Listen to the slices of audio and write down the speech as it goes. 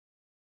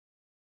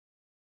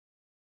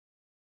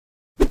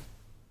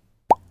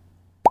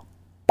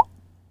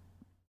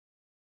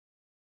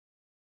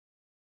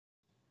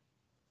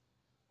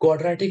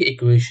Quadratic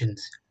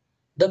equations.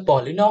 The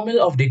polynomial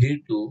of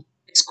degree 2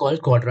 is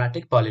called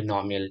quadratic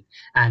polynomial.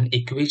 An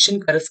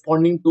equation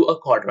corresponding to a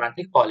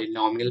quadratic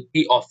polynomial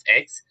p of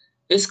x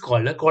is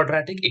called a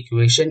quadratic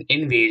equation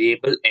in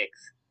variable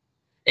x.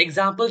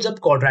 Examples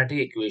of quadratic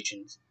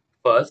equations.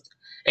 First,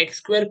 x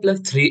square plus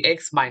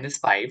 3x minus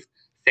 5.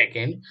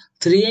 Second,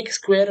 3x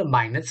square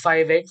minus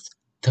 5x.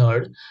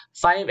 Third,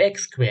 5x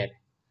square.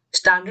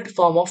 Standard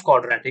form of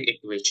quadratic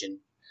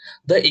equation.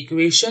 The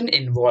equation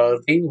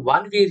involving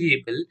one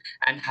variable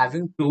and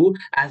having 2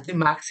 as the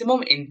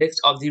maximum index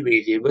of the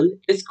variable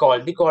is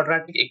called the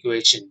quadratic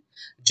equation.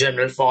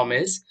 General form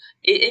is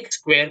ax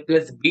square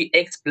plus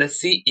bx plus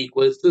c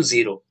equals to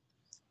 0.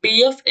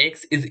 P of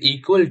x is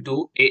equal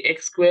to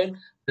ax square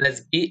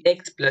plus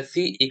bx plus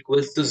c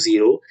equals to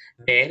 0,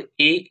 where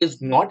a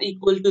is not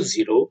equal to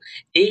 0.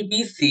 A,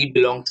 B, C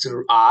belongs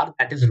to R,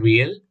 that is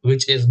real,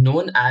 which is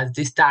known as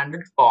the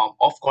standard form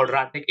of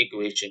quadratic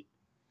equation.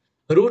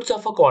 Roots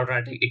of a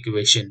quadratic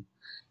equation.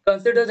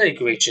 Consider the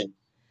equation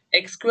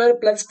x square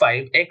plus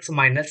 5x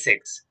minus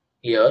 6.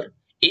 Here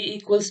a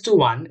equals to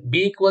 1,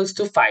 b equals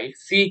to 5,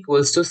 c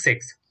equals to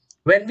 6.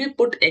 When we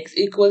put x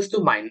equals to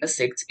minus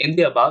 6 in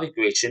the above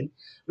equation,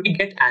 we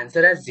get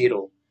answer as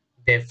 0.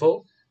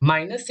 Therefore,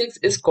 minus 6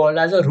 is called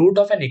as a root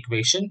of an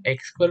equation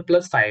x square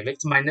plus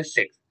 5x minus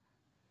 6.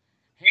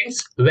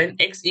 Hence, when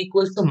x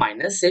equals to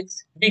minus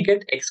 6, we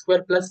get x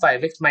square plus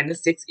 5x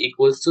minus 6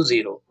 equals to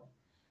 0.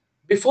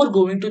 Before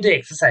going to the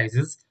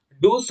exercises,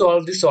 do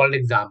solve the solved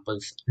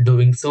examples.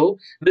 Doing so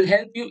will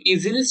help you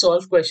easily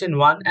solve question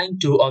 1 and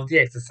 2 of the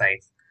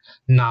exercise.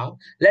 Now,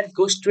 let's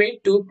go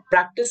straight to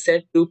practice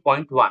set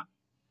 2.1.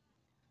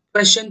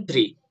 Question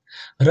 3.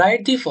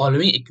 Write the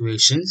following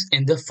equations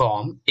in the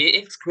form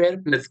ax square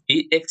plus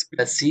bx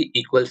plus c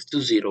equals to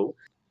 0.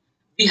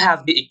 We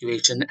have the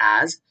equation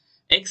as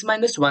x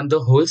minus 1 the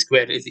whole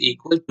square is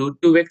equal to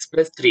 2x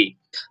plus 3.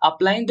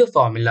 Applying the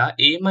formula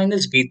a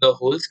minus b the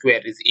whole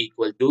square is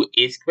equal to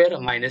a square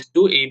minus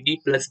 2ab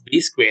plus b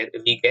square,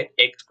 we get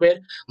x square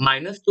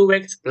minus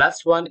 2x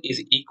plus 1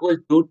 is equal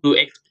to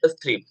 2x plus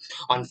 3.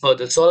 On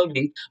further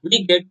solving,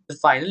 we get the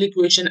final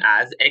equation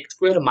as x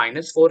square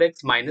minus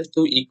 4x minus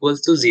 2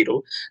 equals to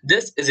 0.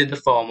 This is in the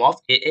form of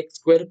ax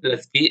square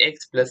plus bx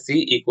plus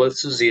c equals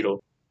to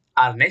 0.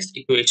 Our next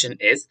equation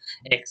is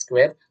x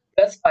square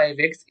plus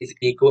 5x is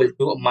equal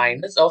to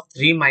minus of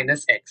 3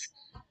 minus x.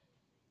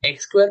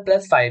 X square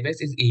plus 5x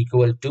is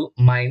equal to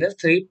minus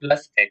 3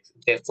 plus x.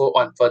 Therefore,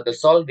 on further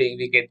solving,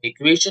 we get the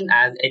equation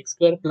as x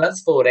square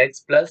plus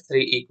 4x plus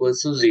 3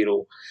 equals to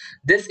 0.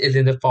 This is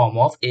in the form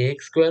of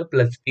ax square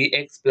plus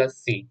bx plus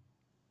c.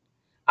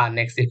 Our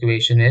next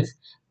equation is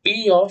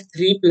p of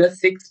 3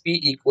 plus 6p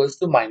equals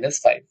to minus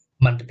 5.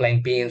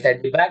 Multiplying p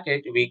inside the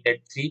bracket, we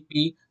get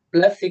 3p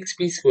plus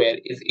 6p square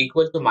is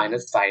equal to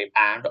minus 5,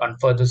 and on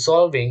further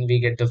solving, we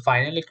get the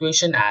final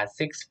equation as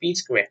 6p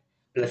square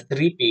plus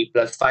 3p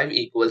plus 5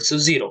 equals to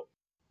 0.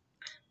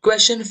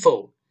 Question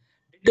 4.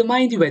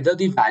 Determine whether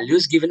the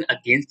values given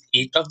against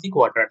each of the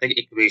quadratic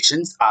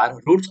equations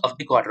are roots of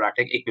the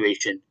quadratic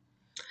equation.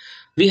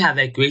 We have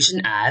the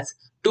equation as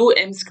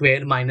 2m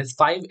square minus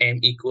 5m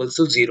equals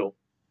to 0,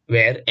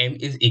 where m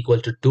is equal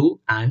to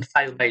 2 and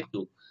 5 by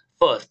 2.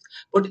 First,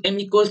 put m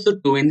equals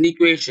to 2 in the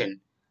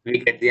equation. We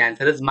get the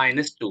answer as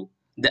minus 2.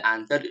 The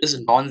answer is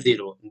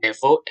non-zero.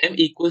 Therefore, m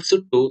equals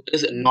to 2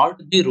 is not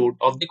the root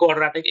of the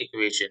quadratic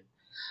equation.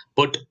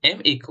 Put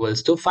m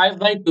equals to 5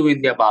 by 2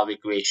 in the above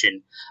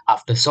equation.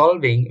 After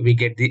solving, we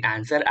get the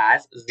answer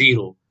as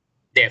 0.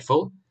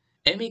 Therefore,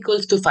 m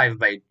equals to 5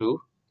 by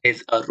 2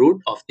 is a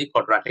root of the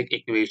quadratic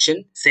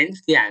equation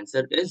since the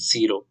answer is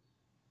 0.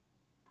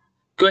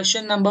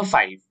 Question number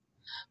 5.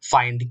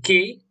 Find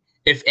k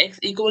if x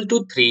equal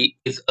to 3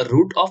 is a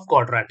root of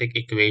quadratic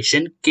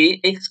equation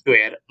kx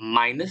square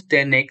minus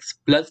 10x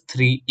plus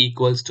 3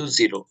 equals to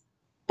 0.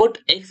 Put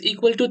x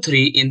equal to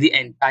 3 in the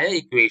entire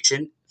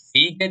equation,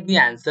 we get the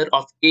answer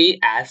of k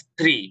as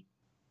 3.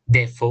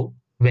 Therefore,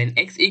 when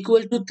x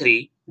equal to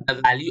 3, the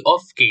value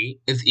of k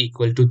is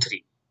equal to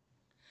 3.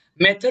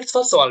 Methods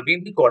for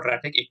solving the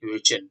quadratic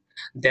equation.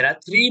 There are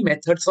three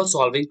methods for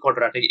solving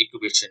quadratic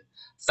equation.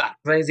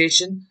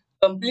 Factorization,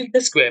 complete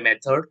the square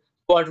method,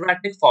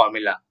 quadratic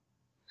formula.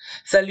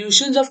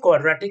 Solutions of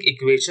quadratic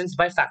equations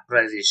by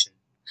factorization.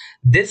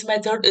 This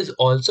method is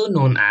also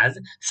known as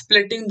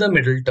splitting the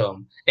middle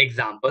term.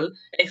 Example,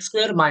 x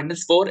square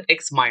minus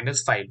 4x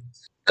minus 5.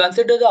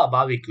 Consider the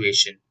above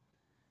equation.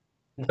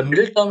 The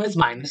middle term is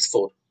minus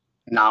 4.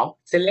 Now,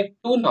 select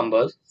two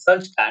numbers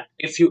such that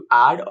if you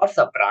add or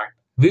subtract,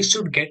 we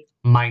should get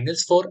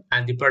minus 4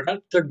 and the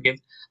product should give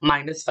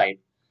minus 5.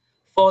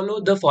 Follow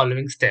the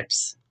following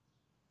steps.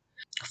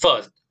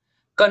 First,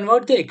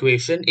 convert the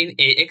equation in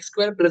ax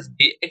square plus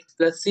bx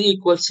plus c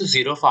equals to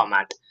 0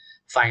 format.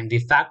 Find the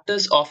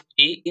factors of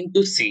a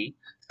into c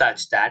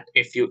such that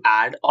if you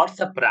add or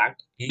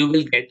subtract, you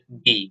will get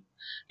b.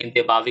 In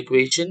the above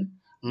equation,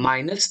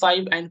 minus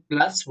 5 and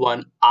plus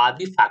 1 are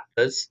the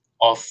factors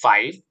of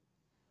 5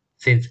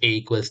 since a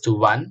equals to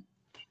 1,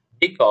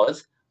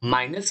 because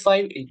minus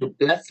 5 into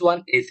plus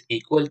 1 is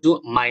equal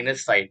to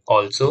minus 5.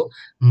 Also,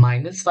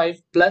 minus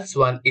 5 plus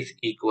 1 is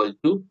equal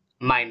to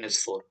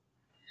minus 4.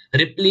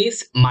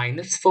 Replace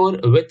minus 4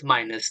 with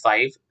minus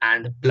 5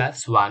 and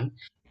plus 1.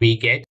 We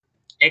get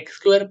x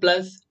square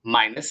plus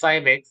minus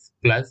 5x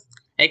plus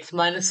x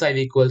minus 5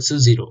 equals to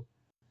 0.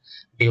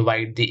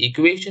 Divide the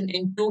equation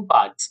in two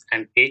parts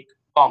and take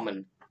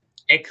common.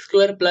 X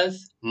square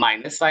plus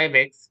minus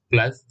 5x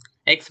plus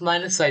x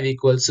minus 5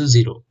 equals to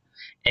 0.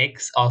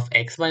 X of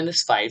x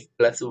minus 5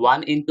 plus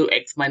 1 into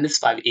x minus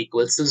 5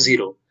 equals to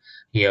 0.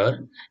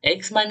 Here,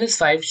 x minus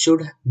 5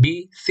 should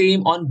be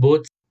same on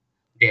both.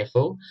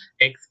 Therefore,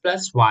 x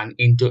plus 1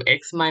 into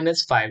x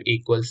minus 5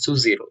 equals to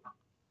 0.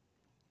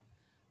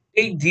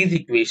 Take these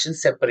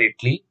equations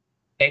separately.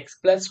 X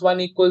plus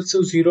 1 equals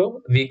to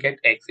 0, we get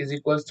x is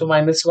equals to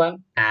minus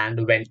 1.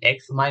 And when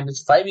x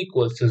minus 5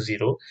 equals to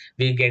 0,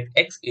 we get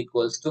x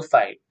equals to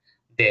 5.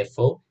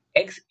 Therefore,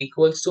 x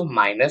equals to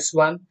minus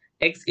 1,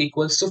 x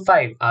equals to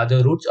 5 are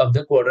the roots of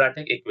the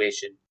quadratic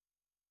equation.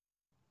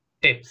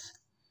 Tips.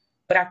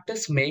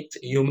 Practice makes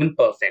human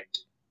perfect.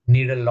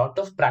 Need a lot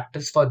of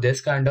practice for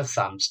this kind of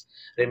sums.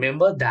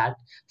 Remember that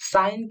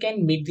sign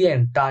can make the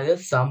entire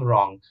sum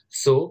wrong.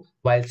 So,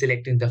 while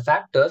selecting the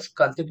factors,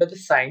 consider the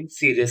sign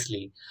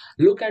seriously.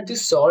 Look at the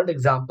solved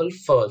example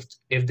first.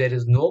 If there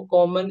is no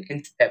common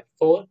in step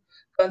 4,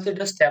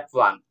 consider step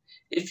 1.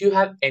 If you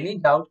have any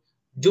doubt,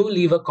 do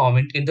leave a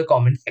comment in the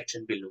comment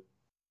section below.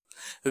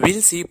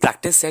 We'll see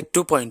practice set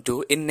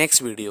 2.2 in next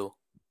video.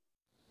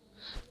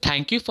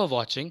 Thank you for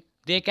watching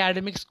the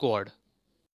Academic Squad.